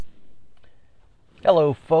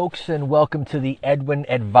Hello, folks, and welcome to the Edwin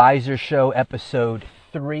Advisor Show, episode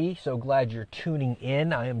 3. So glad you're tuning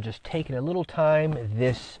in. I am just taking a little time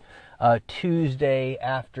this Tuesday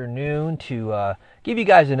afternoon to give you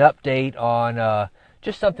guys an update on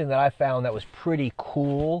just something that I found that was pretty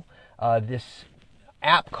cool. This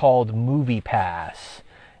app called MoviePass.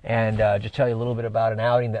 And just tell you a little bit about an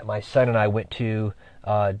outing that my son and I went to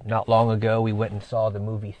not long ago. We went and saw the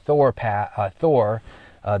movie Thor,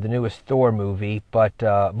 the newest Thor movie.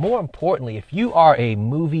 But more importantly, if you are a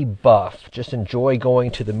movie buff, just enjoy going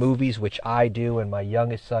to the movies, which I do and my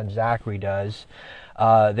youngest son Zachary does,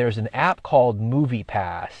 there's an app called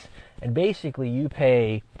MoviePass. And basically you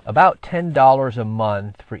pay about $10 a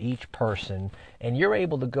month for each person, and you're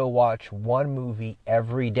able to go watch one movie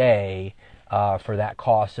every day for that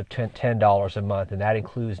cost of $10 a month, and that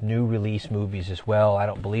includes new release movies as well. I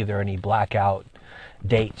don't believe there are any blackout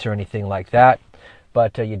dates or anything like that.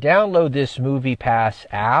 But you download this MoviePass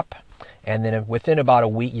app, and then within about a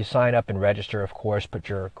week you sign up and register, of course, put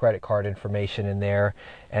your credit card information in there,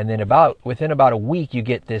 and then within about a week you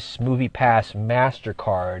get this MoviePass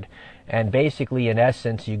MasterCard. And basically, in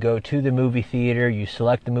essence, you go to the movie theater, you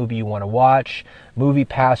select the movie you want to watch,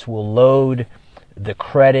 MoviePass will load the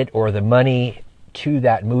credit or the money to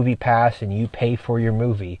that MoviePass, and you pay for your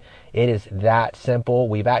movie. It is that simple.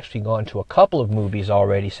 We've actually gone to a couple of movies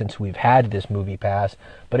already since we've had this MoviePass,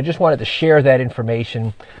 but I just wanted to share that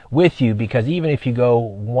information with you because even if you go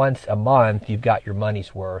once a month, you've got your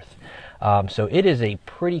money's worth. So it is a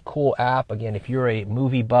pretty cool app. Again, if you're a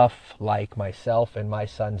movie buff like myself and my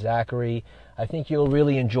son Zachary, I think you'll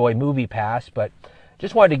really enjoy MoviePass. But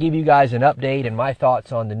just wanted to give you guys an update and my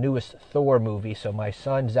thoughts on the newest Thor movie. So my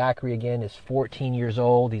son Zachary, again, is 14 years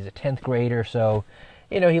old. He's a 10th grader, so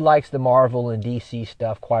he likes the Marvel and DC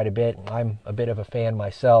stuff quite a bit. I'm a bit of a fan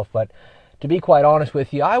myself, but to be quite honest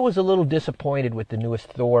with you, I was a little disappointed with the newest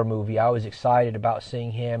Thor movie. I was excited about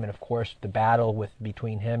seeing him, and of course the battle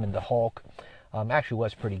between him and the Hulk actually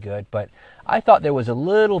was pretty good. But I thought there was a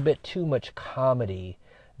little bit too much comedy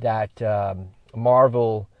that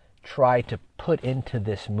Marvel tried to put into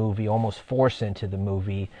this movie, almost force into the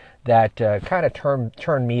movie, that kind of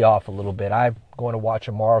turned me off a little bit. I'm going to watch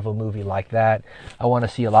a Marvel movie like that. I want to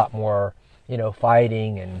see a lot more,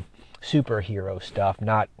 fighting and superhero stuff,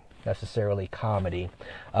 not necessarily comedy.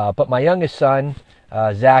 But my youngest son,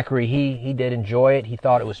 Zachary, he did enjoy it. He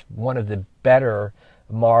thought it was one of the better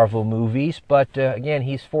Marvel movies. But again,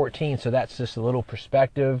 he's 14, so that's just a little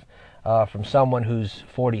perspective from someone who's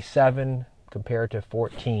 47 compared to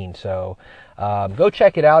 14. So go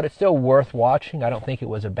check it out. It's still worth watching. I don't think it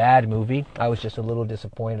was a bad movie. I was just a little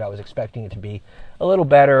disappointed. I was expecting it to be a little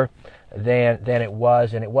better than it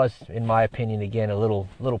was, and it was, in my opinion, again, a little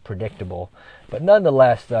predictable. But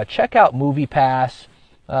nonetheless, check out MoviePass,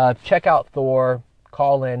 check out Thor,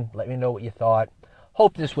 call in, let me know what you thought.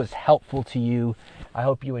 Hope this was helpful to you. I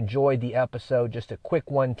hope you enjoyed the episode. Just a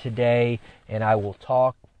quick one today, and I will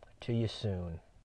talk to you soon.